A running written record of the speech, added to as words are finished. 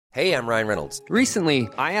Hey, I'm Ryan Reynolds. Recently,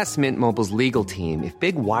 I asked Mint Mobile's legal team if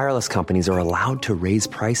big wireless companies are allowed to raise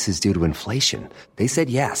prices due to inflation. They said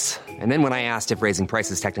yes. And then when I asked if raising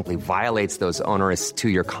prices technically violates those onerous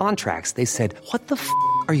two-year contracts, they said, "What the f***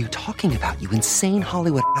 are you talking about, you insane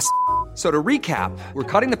Hollywood ass?" So to recap, we're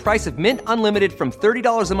cutting the price of Mint Unlimited from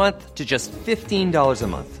 $30 a month to just $15 a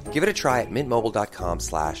month. Give it a try at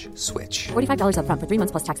mintmobile.com/switch. $45 up front for 3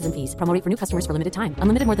 months plus taxes and fees. Promo rate for new customers for limited time.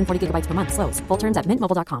 Unlimited more than 40 gigabytes per month. Slows full terms at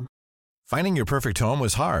mintmobile.com. Finding your perfect home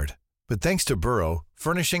was hard, but thanks to Burrow,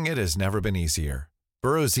 furnishing it has never been easier.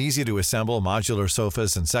 Burrow's easy-to-assemble modular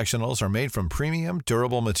sofas and sectionals are made from premium,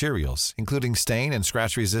 durable materials, including stain and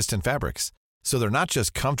scratch-resistant fabrics. So they're not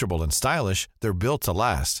just comfortable and stylish, they're built to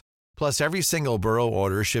last. Plus, every single Burrow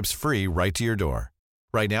order ships free right to your door.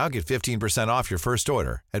 Right now, get 15% off your first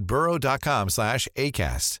order at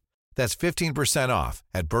burrow.com/ACAST. That's 15% off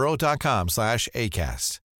at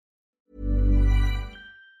burrow.com/ACAST.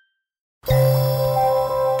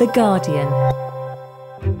 The Guardian.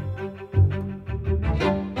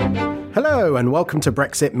 Hello and welcome to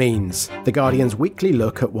Brexit Means, The Guardian's weekly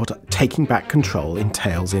look at what taking back control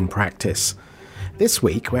entails in practice. This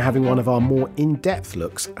week, we're having one of our more in-depth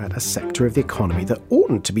looks at a sector of the economy that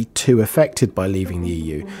oughtn't to be too affected by leaving the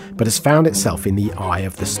EU, but has found itself in the eye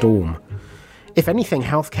of the storm. If anything,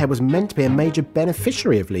 healthcare was meant to be a major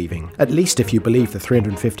beneficiary of leaving, at least if you believe the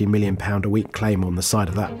 £350 million a week claim on the side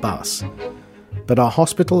of that bus. But our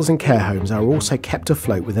hospitals and care homes are also kept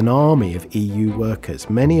afloat with an army of EU workers,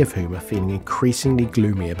 many of whom are feeling increasingly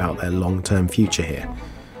gloomy about their long-term future here.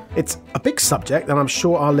 It's a big subject, and I'm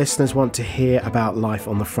sure our listeners want to hear about life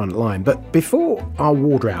on the front line. But before our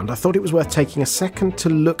ward round, I thought it was worth taking a second to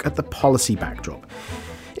look at the policy backdrop.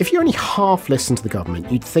 If you only half listen to the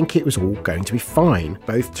government, you'd think it was all going to be fine.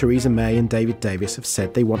 Both Theresa May and David Davis have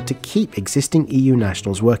said they want to keep existing EU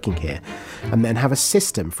nationals working here, and then have a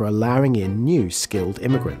system for allowing in new skilled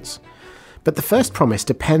immigrants. But the first promise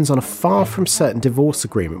depends on a far from certain divorce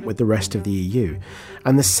agreement with the rest of the EU,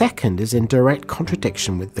 and the second is in direct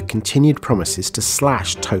contradiction with the continued promises to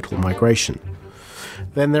slash total migration.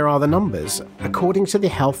 Then there are the numbers. According to the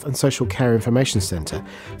Health and Social Care Information Centre,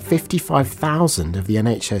 55,000 of the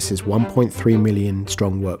NHS's 1.3 million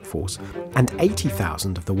strong workforce and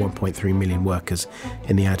 80,000 of the 1.3 million workers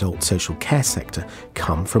in the adult social care sector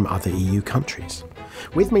come from other EU countries.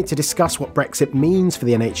 With me to discuss what Brexit means for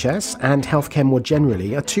the NHS and healthcare more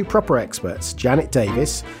generally are two proper experts, Janet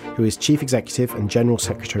Davis, who is Chief Executive and General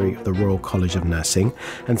Secretary of the Royal College of Nursing,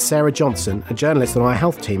 and Sarah Johnson, a journalist on our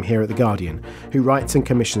health team here at The Guardian, who writes and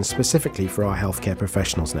commissions specifically for our Healthcare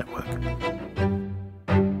Professionals Network.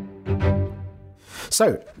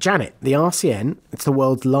 So, Janet, the RCN, it's the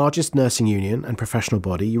world's largest nursing union and professional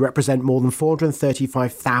body. You represent more than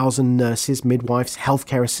 435,000 nurses, midwives,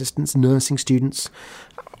 healthcare assistants, nursing students.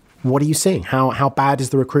 What are you seeing? How bad is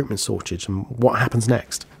the recruitment shortage, and what happens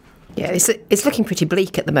next? Yeah, it's looking pretty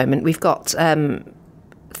bleak at the moment. We've got tens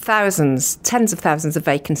of thousands of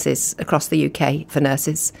vacancies across the UK for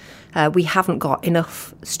nurses. We haven't got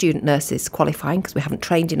enough student nurses qualifying because we haven't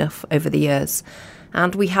trained enough over the years.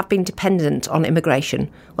 And we have been dependent on immigration.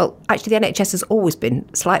 Well, actually, the NHS has always been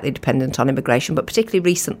slightly dependent on immigration, but particularly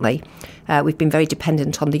recently, we've been very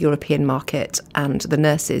dependent on the European market and the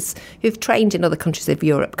nurses who've trained in other countries of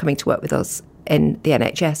Europe coming to work with us in the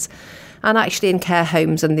NHS, and actually in care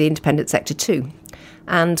homes and the independent sector too.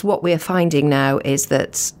 And what we're finding now is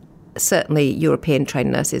that certainly European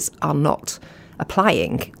trained nurses are not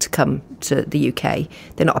applying to come to the UK.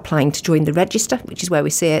 They're not applying to join the register, which is where we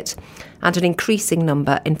see it. And an increasing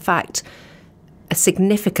number, in fact, a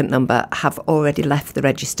significant number have already left the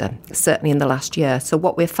register, certainly in the last year. So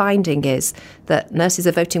what we're finding is that nurses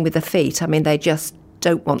are voting with their feet. I mean, they just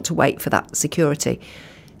don't want to wait for that security.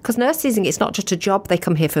 Because nursing, it's not just a job. They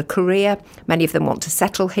come here for a career. Many of them want to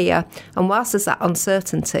settle here. And whilst there's that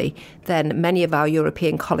uncertainty, then many of our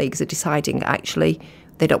European colleagues are deciding actually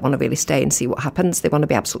they don't want to really stay and see what happens. They want to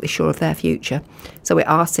be absolutely sure of their future. So we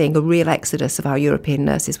are seeing a real exodus of our European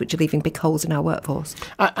nurses, which are leaving big holes in our workforce.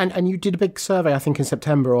 And you did a big survey, I think, in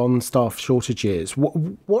September on staff shortages.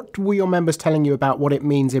 What were your members telling you about what it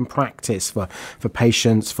means in practice for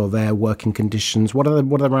patients, for their working conditions? What are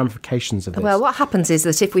the ramifications of this? Well, what happens is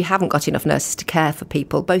that if we haven't got enough nurses to care for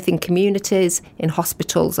people, both in communities, in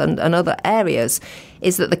hospitals and other areas,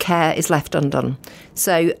 is that the care is left undone.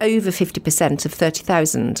 So over 50% of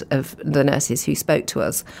 30,000 of the nurses who spoke to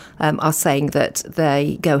us are saying that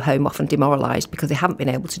they go home often demoralised because they haven't been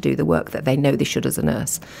able to do the work that they know they should as a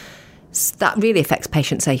nurse. that really affects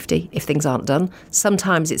patient safety if things aren't done.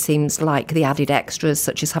 Sometimes it seems like the added extras,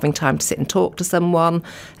 such as having time to sit and talk to someone,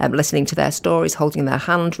 listening to their stories, holding their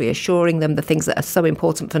hand, reassuring them, the things that are so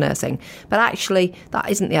important for nursing. But actually, that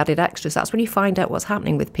isn't the added extras. That's when you find out what's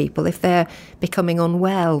happening with people, if they're becoming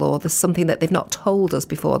unwell or there's something that they've not told us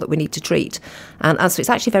before that we need to treat. And so it's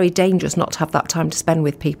actually very dangerous not to have that time to spend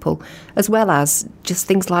with people, as well as just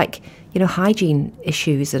things like hygiene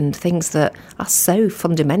issues and things that are so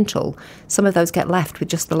fundamental. Some of those get left with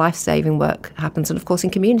just the life-saving work happens. And of course, in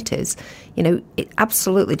communities, it's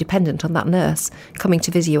absolutely dependent on that nurse coming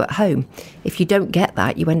to visit you at home. If you don't get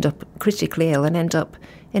that, you end up critically ill and end up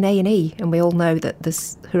in A&E, and we all know that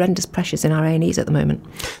there's horrendous pressures in our A&Es at the moment.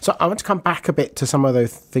 So I want to come back a bit to some of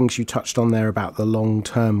those things you touched on there about the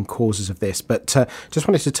long-term causes of this, but just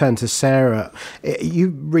wanted to turn to Sarah.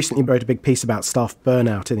 You recently wrote a big piece about staff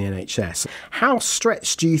burnout in the NHS. How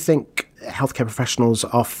stretched do you think healthcare professionals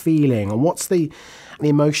are feeling, and what's the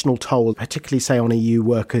emotional toll, particularly, say, on EU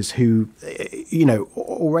workers who,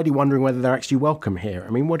 already wondering whether they're actually welcome here? I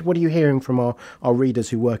mean, what are you hearing from our readers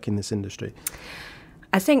who work in this industry?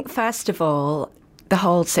 I think, first of all, the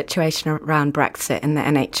whole situation around Brexit in the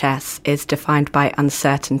NHS is defined by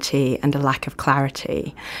uncertainty and a lack of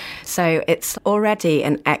clarity. So it's already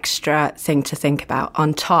an extra thing to think about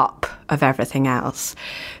on top of everything else.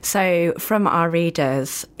 So from our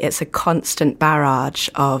readers, it's a constant barrage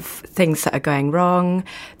of things that are going wrong.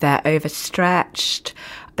 They're overstretched.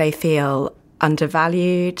 They feel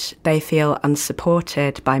undervalued. They feel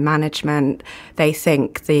unsupported by management. They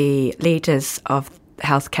think the leaders of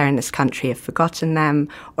healthcare in this country have forgotten them,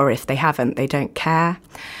 or if they haven't, they don't care.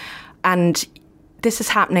 And this is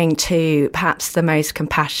happening to perhaps the most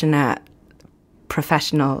compassionate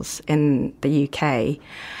professionals in the UK.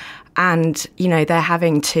 And, they're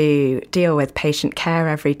having to deal with patient care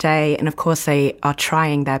every day. And of course, they are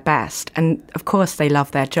trying their best. And of course, they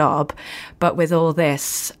love their job. But with all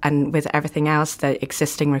this and with everything else, the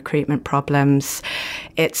existing recruitment problems,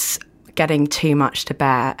 it's getting too much to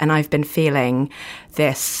bear. And I've been feeling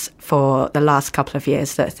this for the last couple of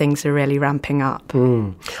years, that things are really ramping up.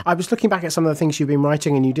 I was looking back at some of the things you've been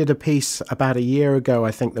writing, and you did a piece about a year ago,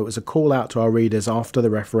 I think, that was a call out to our readers after the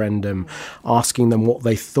referendum, asking them what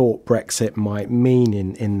they thought Brexit might mean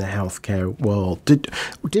in the healthcare world.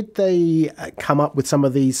 Did they come up with some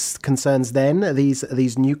of these concerns then? Are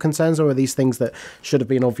these new concerns, or are these things that should have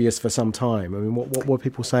been obvious for some time? I mean, what were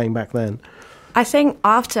people saying back then? I think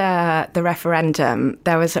after the referendum,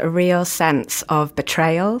 there was a real sense of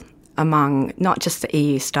betrayal among not just the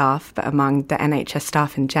EU staff, but among the NHS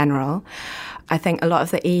staff in general. I think a lot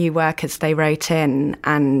of the EU workers, they wrote in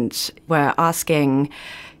and were asking,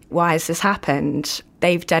 why has this happened?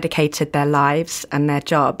 They've dedicated their lives and their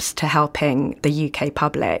jobs to helping the UK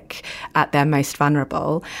public at their most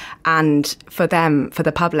vulnerable. And for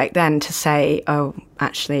the public then to say, oh,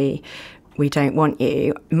 actually, we don't want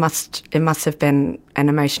you, it must have been an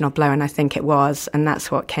emotional blow, and I think it was, and that's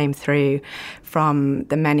what came through from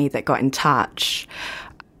the many that got in touch.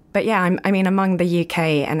 But yeah, I mean, among the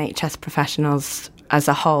UK NHS professionals as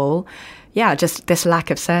a whole, yeah, just this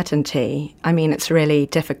lack of certainty. I mean, it's really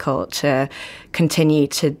difficult to continue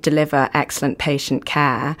to deliver excellent patient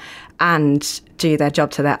care and do their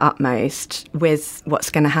job to their utmost with what's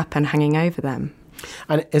going to happen hanging over them.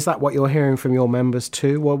 And is that what you're hearing from your members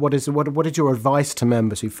too? Well, what is your advice to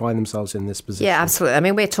members who find themselves in this position? Yeah, absolutely. I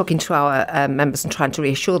mean, we're talking to our members and trying to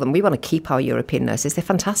reassure them. We want to keep our European nurses. They're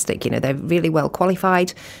fantastic. They're really well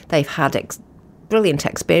qualified. They've had brilliant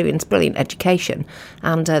experience, brilliant education,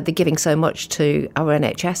 and they're giving so much to our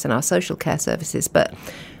NHS and our social care services. But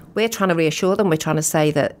we're trying to reassure them. We're trying to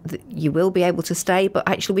say that you will be able to stay, but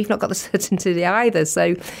actually we've not got the certainty either.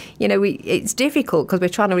 So, it's difficult because we're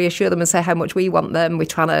trying to reassure them and say how much we want them. We're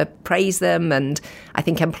trying to praise them, and I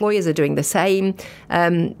think employers are doing the same.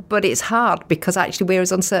 But it's hard because actually we're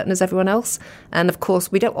as uncertain as everyone else. And of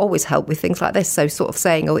course, we don't always help with things like this. So sort of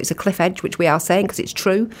saying, oh, it's a cliff edge, which we are saying because it's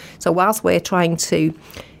true. So whilst we're trying to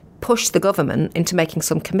push the government into making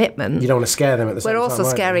some commitment, you don't want to scare them at the same time. We're also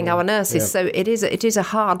scaring our nurses, so it is a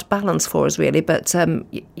hard balance for us, really. But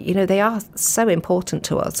they are so important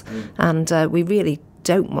to us, and we really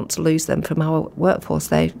don't want to lose them from our workforce.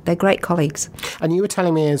 They're great colleagues. And you were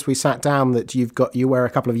telling me as we sat down that you wear a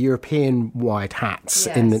couple of European-wide hats.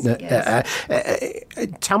 Yes.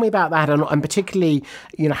 Tell me about that, and particularly,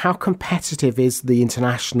 how competitive is the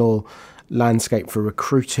international landscape for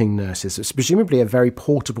recruiting nurses? It's presumably a very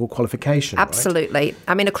portable qualification, Absolutely. Right?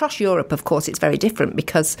 I mean, across Europe, of course, it's very different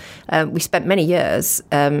because we spent many years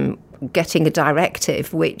about getting a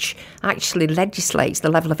directive which actually legislates the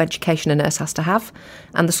level of education a nurse has to have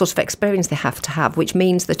and the sort of experience they have to have, which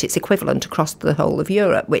means that it's equivalent across the whole of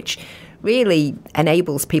Europe, which really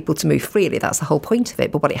enables people to move freely. That's the whole point of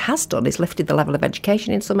it. But what it has done is lifted the level of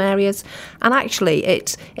education in some areas. And actually,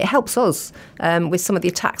 it helps us with some of the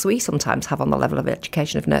attacks we sometimes have on the level of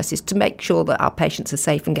education of nurses to make sure that our patients are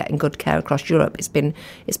safe and getting good care across Europe. It's been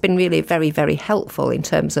really very, very helpful in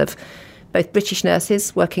terms of both British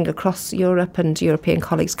nurses working across Europe and European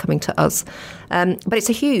colleagues coming to us. But it's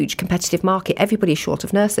a huge competitive market. Everybody's short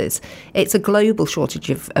of nurses. It's a global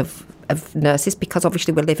shortage of nurses because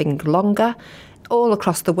obviously we're living longer all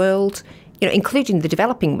across the world. Including the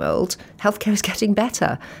developing world, healthcare is getting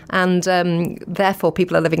better. And therefore,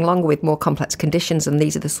 people are living longer with more complex conditions. And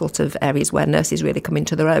these are the sort of areas where nurses really come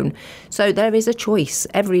into their own. So there is a choice.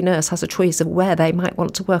 Every nurse has a choice of where they might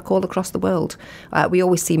want to work all across the world. We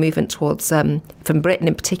always see movement towards, from Britain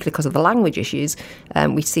in particular, because of the language issues.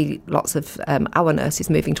 We see lots of our nurses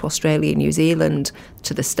moving to Australia, New Zealand,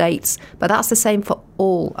 to the States. But that's the same for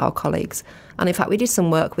all our colleagues. And in fact, we did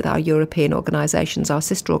some work with our European organisations, our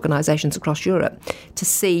sister organisations across Europe, to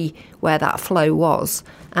see where that flow was.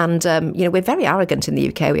 And, we're very arrogant in the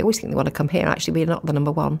UK. We always think they want to come here. Actually, we're not the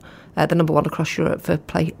number one. The number one across Europe for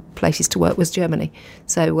places to work was Germany.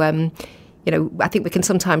 So, I think we can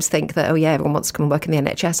sometimes think that, everyone wants to come and work in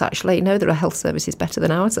the NHS. Actually, no, there are health services better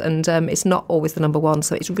than ours. And it's not always the number one.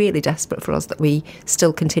 So it's really desperate for us that we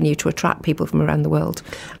still continue to attract people from around the world.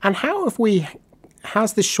 And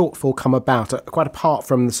how's this shortfall come about, quite apart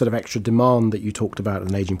from the sort of extra demand that you talked about with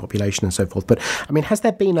an ageing population and so forth? But, has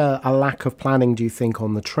there been a lack of planning, do you think,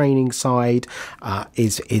 on the training side?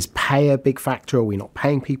 Is pay a big factor? Are we not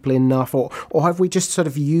paying people enough? Or have we just sort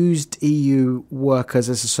of used EU workers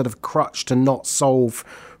as a sort of crutch to not solve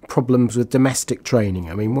problems with domestic training?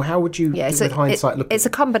 How would you, with hindsight, look at it? It's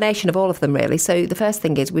a combination of all of them, really. So the first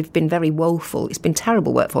thing is we've been very woeful. It's been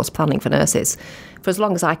terrible workforce planning for nurses for as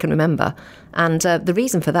long as I can remember. And the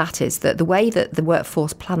reason for that is that the way that the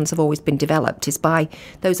workforce plans have always been developed is by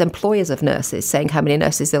those employers of nurses saying how many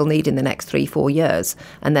nurses they'll need in the next 3-4 years,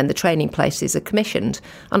 and then the training places are commissioned.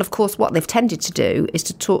 And of course, what they've tended to do is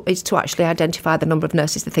to actually identify the number of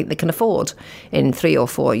nurses they think they can afford in 3 or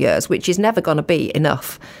 4 years, which is never going to be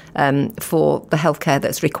enough for the healthcare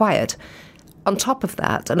that's required. On top of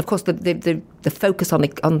that, and of course the focus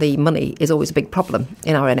on the money is always a big problem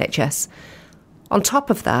in our NHS. On top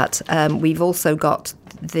of that, we've also got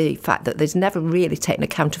the fact that there's never really taken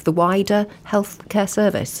account of the wider healthcare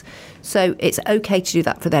service. So it's okay to do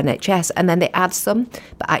that for the NHS, and then they add some.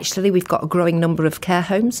 But actually, we've got a growing number of care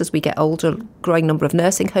homes as we get older, growing number of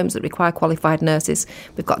nursing homes that require qualified nurses.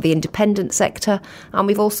 We've got the independent sector, and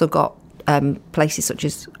we've also got places such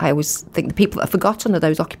as, I always think the people that are forgotten are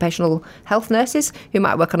those occupational health nurses who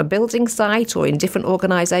might work on a building site or in different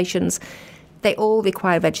organisations. They all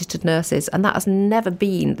require registered nurses, and there's never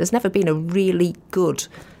been a really good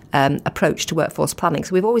approach to workforce planning.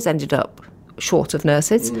 So we've always ended up short of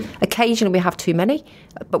nurses. Occasionally we have too many,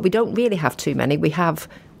 but we don't really have too many. We have,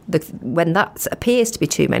 when that appears to be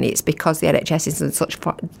too many, it's because the NHS is in such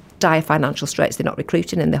dire financial straits, they're not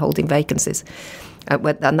recruiting and they're holding vacancies.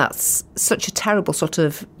 And that's such a terrible sort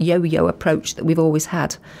of yo-yo approach that we've always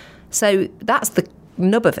had. So that's the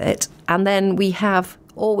nub of it. And then we have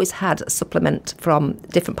always had a supplement from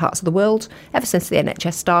different parts of the world ever since the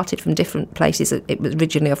NHS started, from different places. It was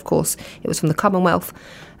originally, of course, it was from the Commonwealth,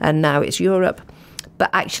 and now it's Europe.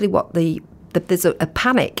 But actually there's a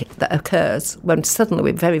panic that occurs when suddenly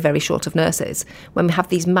we're very, very short of nurses, when we have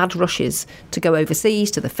these mad rushes to go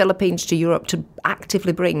overseas, to the Philippines, to Europe, to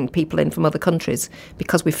actively bring people in from other countries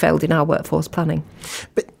because we failed in our workforce planning.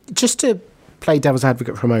 But just to play devil's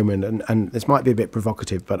advocate for a moment, and this might be a bit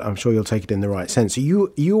provocative, but I'm sure you'll take it in the right sense. So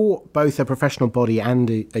you're both a professional body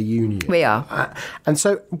and a union. We are. And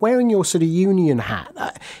so wearing your sort of union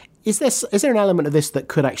hat, is there an element of this that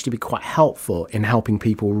could actually be quite helpful in helping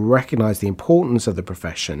people recognise the importance of the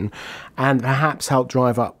profession and perhaps help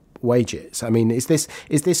drive up wages? Is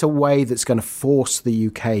this a way that's going to force the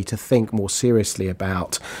UK to think more seriously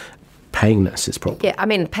about paying nurses properly?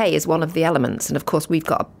 Yeah, pay is one of the elements. And of course, we've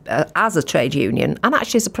got, as a trade union, and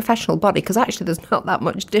actually as a professional body, because actually there's not that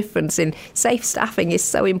much difference in safe staffing is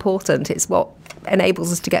so important. It's what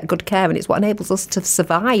enables us to get good care, and it's what enables us to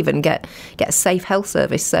survive and get a safe health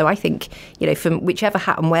service. So I think, from whichever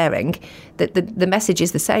hat I'm wearing, the message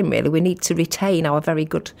is the same, really. We need to retain our very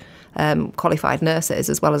good qualified nurses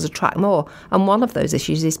as well as attract more. And one of those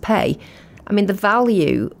issues is pay. I mean, the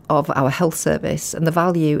value of our health service and the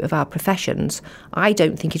value of our professions, I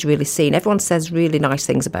don't think is really seen. Everyone says really nice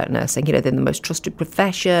things about nursing. You know, they're the most trusted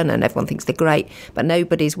profession and everyone thinks they're great, but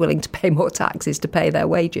nobody's willing to pay more taxes to pay their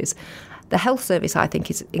wages. The health service, I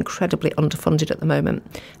think, is incredibly underfunded at the moment.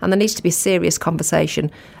 And there needs to be a serious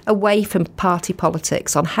conversation away from party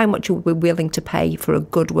politics on how much we're willing to pay for a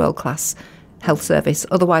good world-class health service.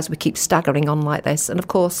 Otherwise, we keep staggering on like this. And of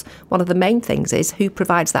course, one of the main things is who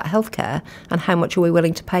provides that healthcare and how much are we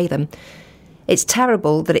willing to pay them. It's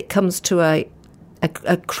terrible that it comes to a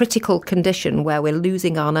critical condition where we're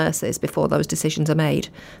losing our nurses before those decisions are made.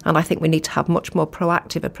 And I think we need to have much more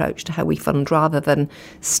proactive approach to how we fund rather than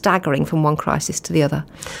staggering from one crisis to the other.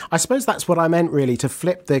 I suppose that's what I meant, really, to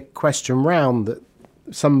flip the question round, that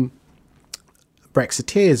some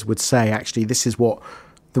Brexiteers would say, actually, this is what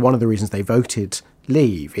one of the reasons they voted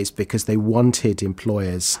leave is because they wanted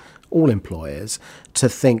employers, all employers, to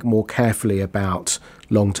think more carefully about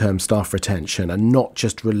long-term staff retention and not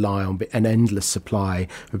just rely on an endless supply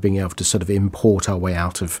of being able to sort of import our way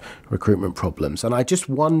out of recruitment problems. And I just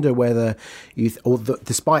wonder whether,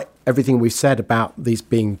 despite everything we've said about these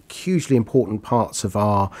being hugely important parts of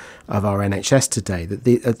our NHS today,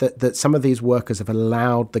 that some of these workers have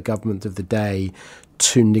allowed the government of the day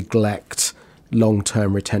to neglect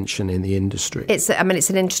long-term retention in the industry. It's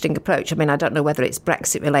an interesting approach. I mean, I don't know whether it's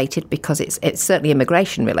Brexit related, because it's certainly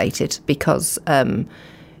immigration related, because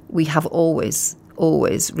we have always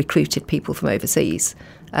recruited people from overseas.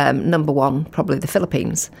 Number one, probably the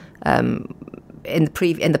Philippines. In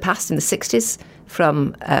the past, in the 60s,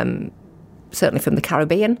 from certainly from the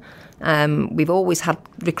Caribbean. We've always had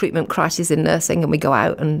recruitment crises in nursing, and we go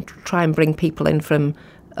out and try and bring people in from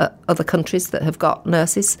other countries that have got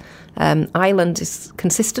nurses. Ireland is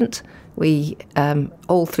consistent. We,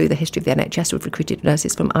 all through the history of the NHS, we've recruited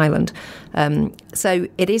nurses from Ireland. So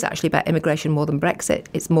it is actually about immigration more than Brexit.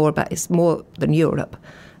 It's more than Europe.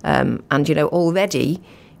 And, already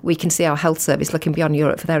we can see our health service looking beyond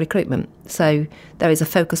Europe for their recruitment. So there is a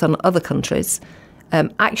focus on other countries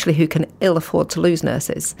actually who can ill afford to lose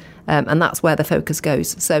nurses. And that's where the focus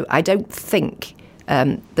goes. So I don't think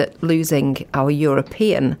that losing our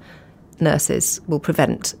European nurses will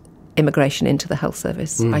prevent immigration into the health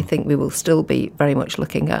service. I think we will still be very much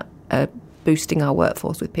looking at boosting our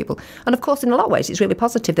workforce with people. And of course, in a lot of ways, it's really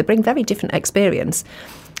positive. They bring very different experience,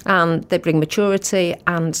 and they bring maturity,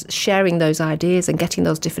 and sharing those ideas and getting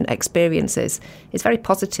those different experiences is very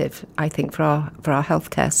positive, I think, for our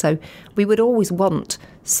healthcare. So we would always want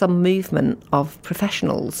some movement of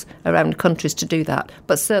professionals around countries to do that,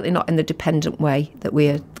 but certainly not in the dependent way that we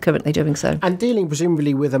are currently doing so. And dealing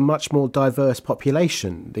presumably with a much more diverse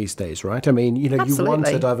population these days, right? I mean, Absolutely. You want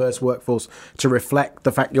a diverse workforce to reflect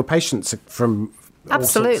the fact your patients are from all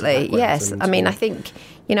Absolutely, sorts of yes. I mean, I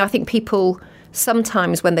think people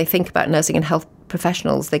sometimes, when they think about nursing and health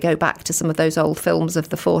professionals, they go back to some of those old films of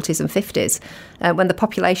the 40s and 50s when the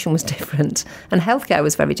population was different and healthcare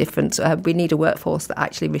was very different. We need a workforce that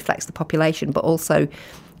actually reflects the population, but also,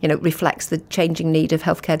 reflects the changing need of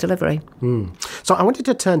healthcare delivery. So I wanted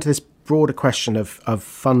to turn to this broader question of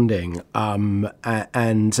funding,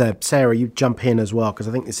 and Sarah, you jump in as well, because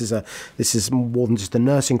I think this is more than just a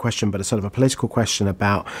nursing question, but a sort of a political question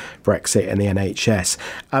about Brexit and the NHS.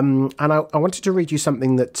 And I wanted to read you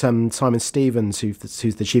something that Simon Stevens, who's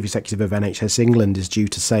the chief executive of NHS England, is due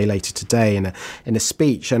to say later today in a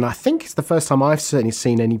speech. And I think it's the first time I've certainly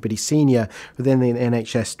seen anybody senior within the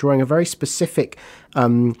NHS drawing a very specific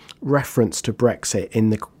reference to Brexit in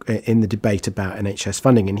the debate about NHS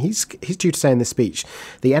funding. And he's due to say in this speech,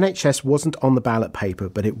 the NHS wasn't on the ballot paper,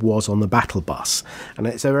 but it was on the battle bus. And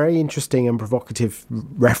it's a very interesting and provocative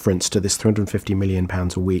reference to this £350 million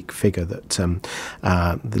a week figure that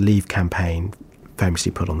the Leave campaign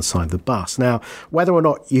famously put on the side of the bus. Now, whether or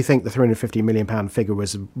not you think the £350 million figure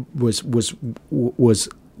was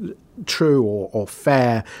true or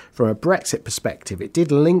fair from a Brexit perspective, it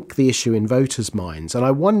did link the issue in voters' minds. And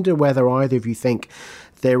I wonder whether either of you think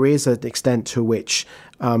there is an extent to which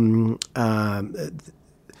the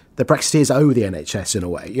Brexiteers owe the NHS in a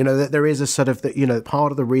way. That there is a sort of,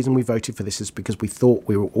 part of the reason we voted for this is because we thought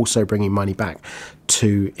we were also bringing money back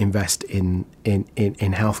to invest in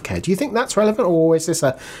healthcare. Do you think that's relevant, or is this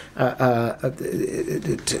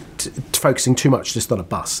focusing too much just on a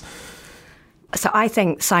bus? So I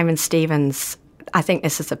think Simon Stevens, I think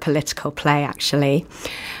this is a political play, actually,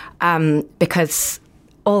 because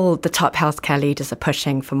all the top healthcare leaders are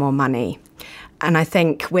pushing for more money. And I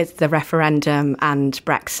think with the referendum and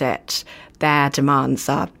Brexit, their demands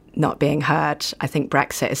are not being heard. I think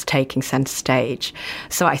Brexit is taking centre stage.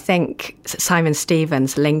 So I think Simon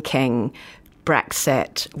Stevens linking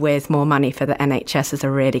Brexit with more money for the NHS is a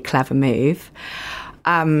really clever move.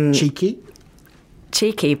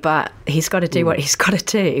 Cheeky, but he's got to do what he's got to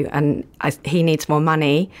do, and he needs more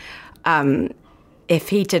money. If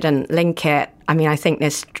he didn't link it, I mean, I think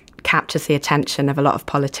this captures the attention of a lot of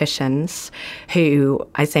politicians who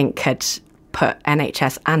I think could put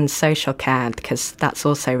NHS and social care, because that's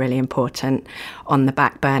also really important, on the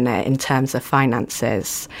back burner in terms of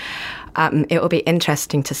finances. It will be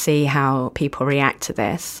interesting to see how people react to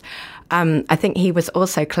this. I think he was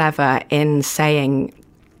also clever in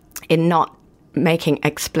not making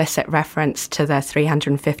explicit reference to the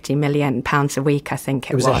 £350 million a week, I think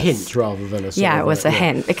it was. It was a hint rather than a it was a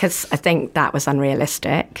hint, because I think that was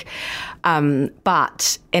unrealistic.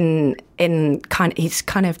 But he's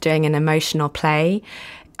kind of doing an emotional play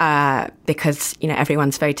because,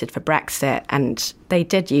 everyone's voted for Brexit, and they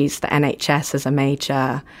did use the NHS as a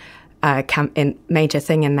major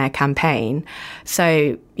thing in their campaign.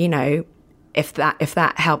 So, if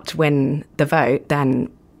that helped win the vote, then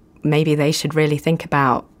maybe they should really think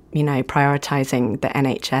about, prioritising the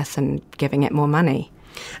NHS and giving it more money.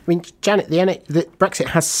 I mean, Janet, the Brexit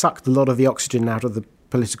has sucked a lot of the oxygen out of the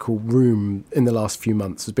political room in the last few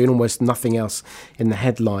months. There's been almost nothing else in the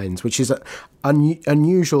headlines, which is an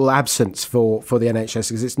unusual absence for the NHS,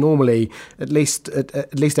 because it's normally, at least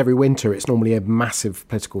every winter, it's normally a massive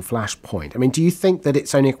political flashpoint. I mean, do you think that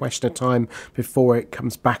it's only a question of time before it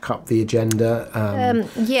comes back up the agenda?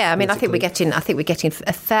 I mean, I think we're getting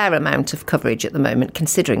a fair amount of coverage at the moment,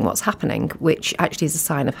 considering what's happening, which actually is a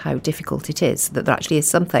sign of how difficult it is, that there actually is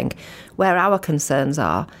something. Where our concerns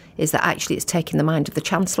are is that actually it's taking the mind of the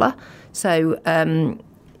Chancellor. So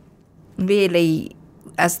really,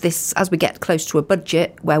 as we get close to a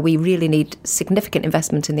budget where we really need significant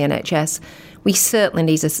investment in the NHS, we certainly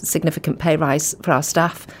need a significant pay rise for our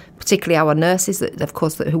staff, particularly our nurses,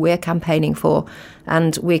 who we're campaigning for.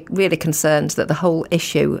 And we're really concerned that the whole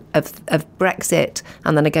issue of Brexit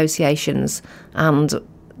and the negotiations and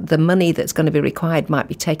the money that's going to be required might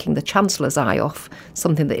be taking the Chancellor's eye off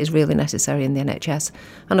something that is really necessary in the NHS.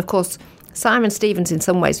 And of course, Simon Stevens, in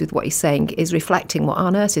some ways, with what he's saying, is reflecting what our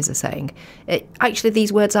nurses are saying. Actually,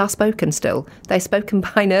 these words are spoken still. They're spoken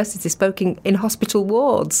by nurses. They're spoken in hospital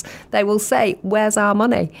wards. They will say, "Where's our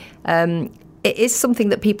money?" It is something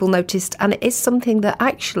that people noticed, and it is something that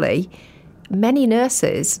actually many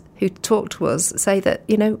nurses who talk to us say that,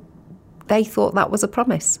 they thought that was a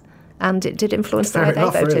promise. And it did influence the way they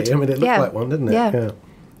voted. Really. I mean, it looked like one, didn't it? Yeah.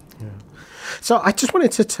 So I just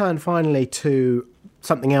wanted to turn finally to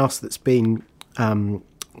something else that's been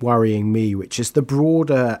worrying me, which is the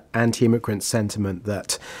broader anti-immigrant sentiment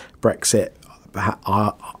that Brexit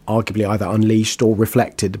arguably either unleashed or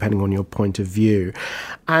reflected, depending on your point of view.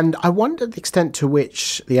 And I wonder the extent to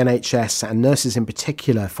which the NHS and nurses in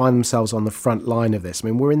particular find themselves on the front line of this. I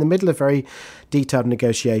mean, we're in the middle of very detailed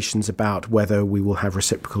negotiations about whether we will have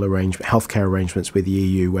reciprocal healthcare arrangements with the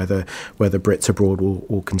EU, whether Brits abroad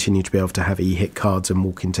will continue to be able to have e-HIT cards and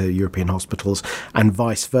walk into European hospitals, and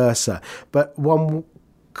vice versa. But one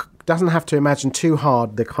doesn't have to imagine too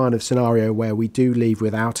hard the kind of scenario where we do leave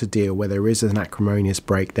without a deal, where there is an acrimonious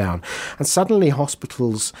breakdown. And suddenly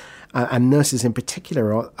hospitals and nurses in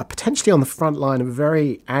particular are potentially on the front line of a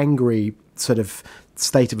very angry sort of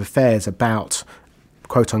state of affairs about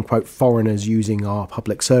quote-unquote foreigners using our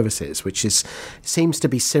public services, which seems to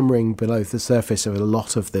be simmering below the surface of a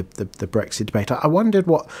lot of the Brexit debate. I wondered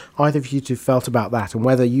what either of you two felt about that, and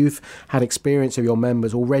whether you've had experience of your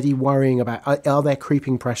members already worrying about, are there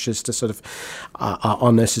creeping pressures to sort of,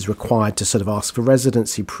 are nurses required to sort of ask for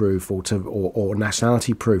residency proof or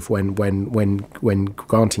nationality proof when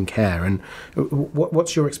granting care? And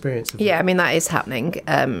what's your experience of that? Yeah, I mean, that is happening,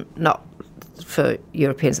 not for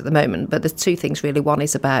Europeans at the moment, but there's two things really. One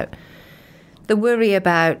is about the worry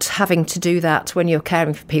about having to do that when you're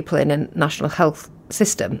caring for people in a national health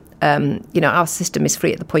system. Our system is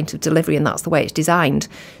free at the point of delivery, and that's the way it's designed.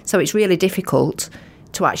 So it's really difficult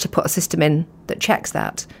to actually put a system in that checks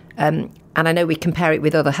that. And I know we compare it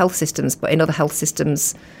with other health systems, but in other health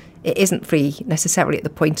systems, it isn't free necessarily at the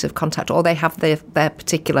point of contact, or they have their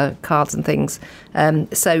particular cards and things.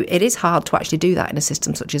 So it is hard to actually do that in a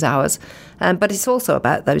system such as ours. But it's also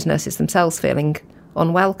about those nurses themselves feeling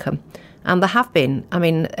unwelcome. And there have been, I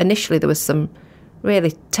mean, initially there was some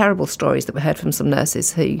really terrible stories that we heard from some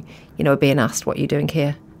nurses who, are being asked, what are you doing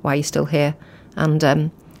here? Why are you still here? And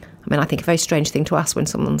I think a very strange thing to ask when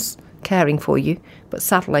someone's caring for you. But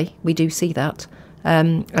sadly, we do see that.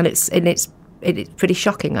 And it's pretty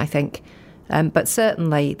shocking, I think. But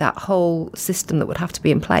certainly that whole system that would have to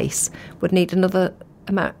be in place would need another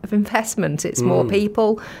amount of investment. It's more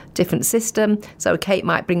people, different system. So okay, it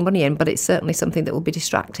might bring money in, but it's certainly something that will be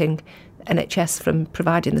distracting NHS from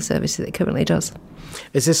providing the services that it currently does.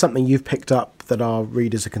 Is this something you've picked up that our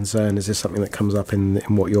readers are concerned? Is this something that comes up in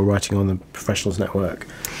what you're writing on the Professionals Network?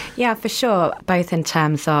 Yeah, for sure, both in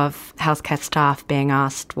terms of healthcare staff being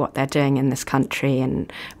asked what they're doing in this country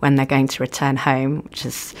and when they're going to return home, which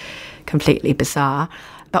is completely bizarre,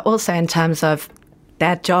 but also in terms of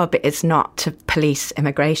their job is not to police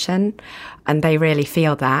immigration, and they really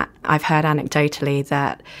feel that. I've heard anecdotally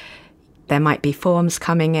that there might be forms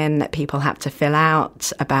coming in that people have to fill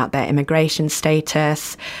out about their immigration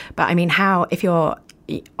status. But I mean, how, if you're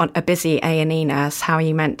a busy A&E nurse, how are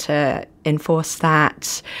you meant to enforce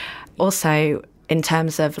that? Also, in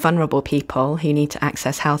terms of vulnerable people who need to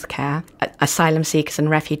access healthcare, asylum seekers and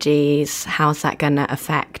refugees, how's that going to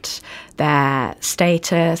affect their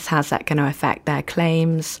status? How's that going to affect their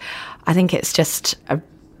claims? I think it's just a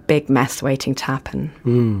big mess waiting to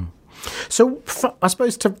happen. So I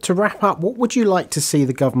suppose to wrap up, what would you like to see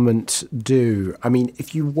the government do? I mean,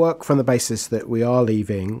 if you work from the basis that we are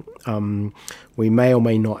leaving, we may or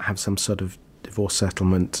may not have some sort of divorce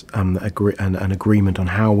settlement, an agreement on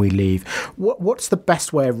how we leave. What's the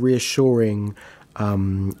best way of reassuring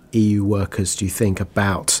EU workers, do you think,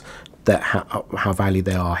 about that how valued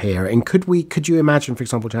they are here? And could you imagine, for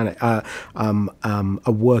example, Janet,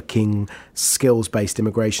 a working skills-based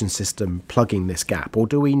immigration system plugging this gap, or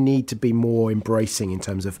do we need to be more embracing in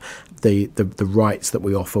terms of the rights that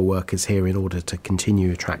we offer workers here in order to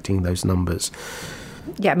continue attracting those numbers?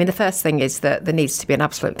 Yeah, I mean, the first thing is that there needs to be an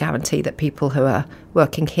absolute guarantee that people who are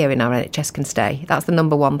working here in our NHS can stay. That's the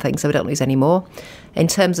number one thing, so we don't lose any more. In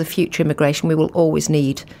terms of future immigration, we will always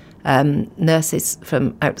need nurses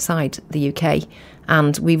from outside the UK,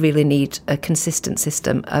 and we really need a consistent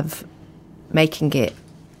system of making it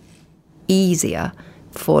easier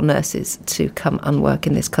for nurses to come and work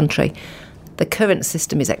in this country. The current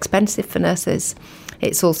system is expensive for nurses.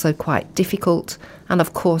 It's also quite difficult, and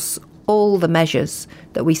of course all the measures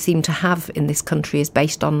that we seem to have in this country is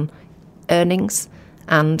based on earnings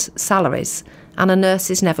and salaries, and a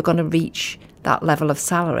nurse is never going to reach that level of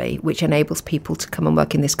salary which enables people to come and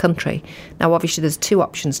work in this country. Now, obviously, there's two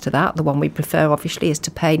options to that. The one we prefer, obviously, is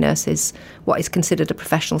to pay nurses what is considered a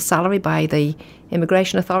professional salary by the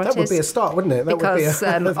immigration authorities. That would be a start, wouldn't it? Because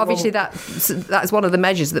obviously that is one of the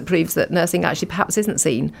measures that proves that nursing actually perhaps isn't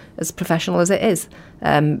seen as professional as it is.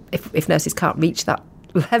 If nurses can't reach that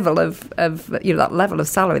level of that level of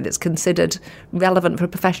salary that's considered relevant for a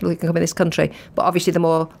professional who can come in this country. But obviously the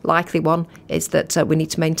more likely one is that we need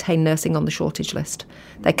to maintain nursing on the shortage list.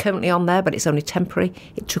 They're currently on there, but it's only temporary.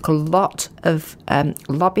 It took a lot of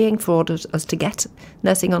lobbying for us to get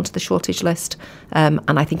nursing onto the shortage list, and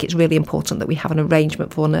I think it's really important that we have an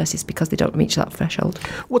arrangement for nurses because they don't reach that threshold.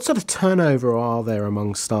 What sort of turnover are there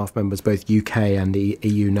among staff members, both UK and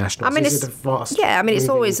EU nationals? I mean, is it a vast there's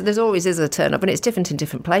always is a turnover, and it's different in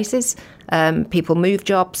different places. People move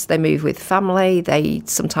jobs, they move with family, they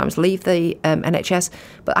sometimes leave the NHS.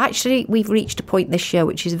 But actually, we've reached a point this year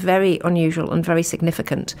which is very unusual and very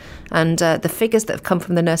significant. And the figures that have come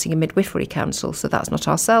from the Nursing and Midwifery Council, so that's not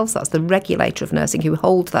ourselves, that's the regulator of nursing who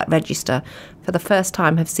holds that register, for the first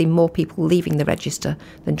time have seen more people leaving the register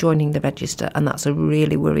than joining the register. And that's a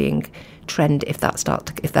really worrying trend if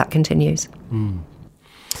that continues.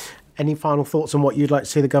 Any final thoughts on what you'd like to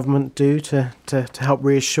see the government do to help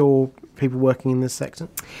reassure people working in this sector?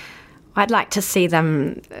 I'd like to see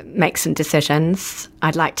them make some decisions.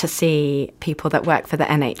 I'd like to see people that work for the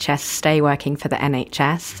NHS stay working for the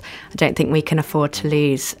NHS. I don't think we can afford to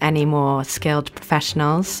lose any more skilled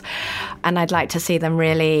professionals. And I'd like to see them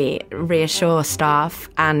really reassure staff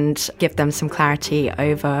and give them some clarity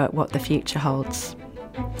over what the future holds.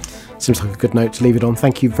 Seems like a good note to leave it on.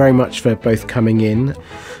 Thank you very much for both coming in.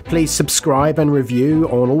 Please subscribe and review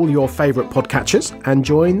on all your favourite podcatchers and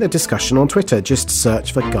join the discussion on Twitter. Just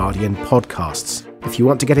search for Guardian Podcasts. If you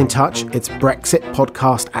want to get in touch, it's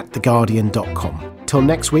brexitpodcast@theguardian.com. Till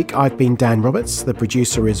next week, I've been Dan Roberts, the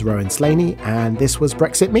producer is Rowan Slaney, and this was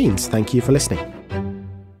Brexit Means. Thank you for listening.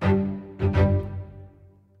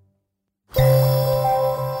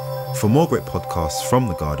 For more great podcasts from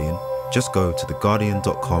The Guardian, just go to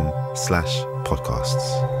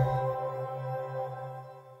theguardian.com/podcasts.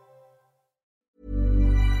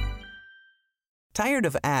 Tired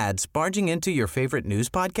of ads barging into your favorite news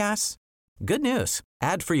podcasts? Good news.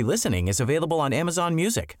 Ad-free listening is available on Amazon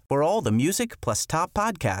Music for all the music plus top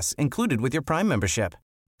podcasts included with your Prime membership.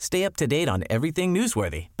 Stay up to date on everything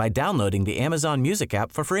newsworthy by downloading the Amazon Music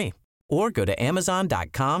app for free or go to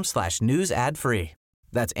amazon.com/news ad free.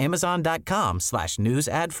 That's amazon.com/news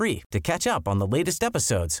ad free to catch up on the latest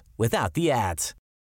episodes without the ads.